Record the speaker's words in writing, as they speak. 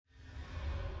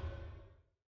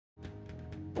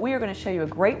We are going to show you a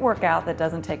great workout that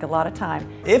doesn't take a lot of time.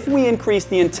 If we increase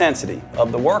the intensity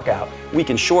of the workout, we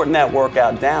can shorten that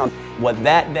workout down. What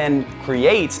that then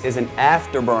creates is an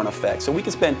afterburn effect. So we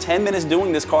can spend 10 minutes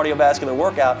doing this cardiovascular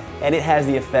workout and it has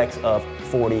the effects of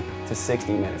 40 to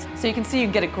 60 minutes. So you can see you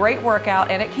can get a great workout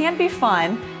and it can be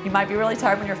fun. You might be really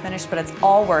tired when you're finished, but it's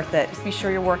all worth it. Just be sure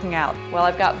you're working out. Well,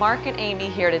 I've got Mark and Amy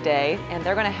here today and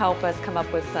they're going to help us come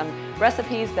up with some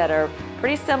recipes that are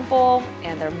pretty simple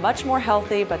and they're much more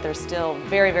healthy, but they're still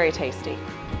very, very tasty.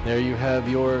 There you have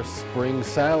your spring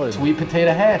salad. Sweet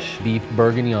potato hash. Beef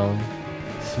bourguignon.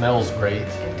 Smells great.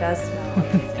 It does smell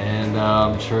amazing. And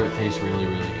I'm sure it tastes really,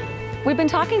 really good. We've been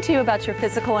talking to you about your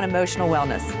physical and emotional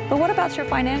wellness, but what about your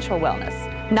financial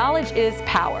wellness? Knowledge is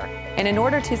power, and in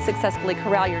order to successfully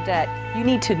corral your debt, you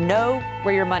need to know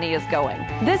where your money is going.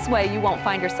 This way, you won't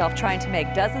find yourself trying to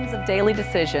make dozens of daily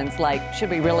decisions like,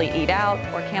 should we really eat out,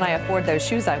 or can I afford those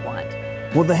shoes I want?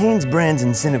 Well, the HanesBrand's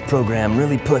incentive program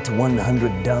really puts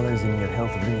 $100 in your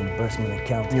health reimbursement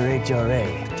account, your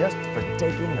HRA, just for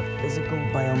taking a physical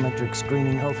biometric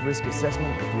screening health risk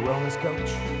assessment with your wellness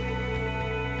coach.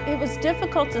 It was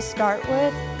difficult to start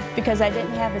with because I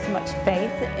didn't have as much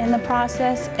faith in the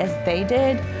process as they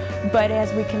did. But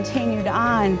as we continued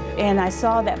on and I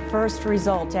saw that first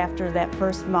result after that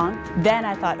first month, then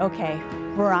I thought, okay,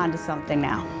 we're on to something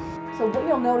now. So what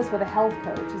you'll notice with a health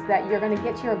coach is that you're going to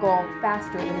get to your goal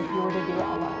faster than if you were to do it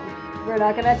alone. We're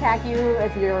not going to attack you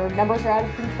if your numbers are out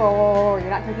of control or you're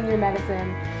not taking your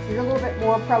medicine. So you're a little bit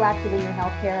more proactive in your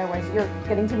health care, whereas you're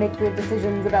getting to make the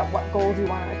decisions about what goals you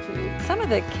want to achieve. Some of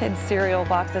the kids' cereal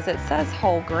boxes, it says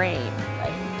whole grain.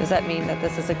 Right. Does that mean that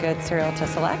this is a good cereal to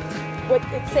select? What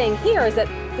it's saying here is that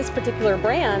this particular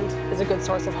brand is a good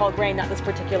source of whole grain, not this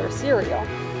particular cereal.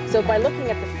 So by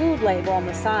looking at the food label on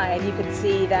the side, you can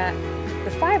see that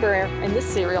the fiber in this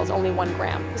cereal is only 1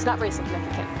 gram. It's not very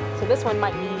significant. So this one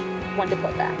might be one to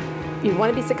put back. You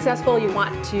want to be successful, you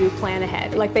want to plan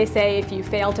ahead. Like they say, if you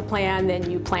fail to plan, then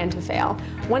you plan to fail.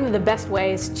 One of the best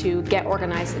ways to get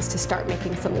organized is to start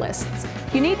making some lists.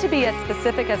 You need to be as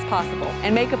specific as possible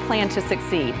and make a plan to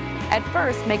succeed. At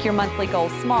first, make your monthly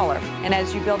goals smaller, and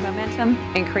as you build momentum,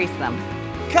 increase them.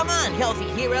 Come on, healthy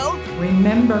heroes!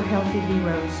 Remember, healthy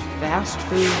heroes, fast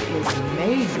food is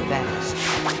made fast,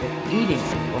 but eating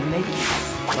it will make you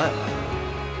slow.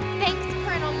 Thanks,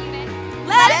 parental unit.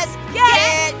 Let's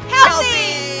get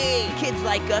healthy! Kids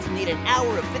like us need an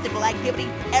hour of physical activity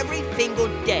every single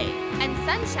day. And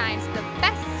sunshine's the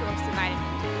best source of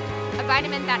vitamin D, a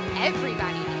vitamin that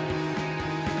everybody needs.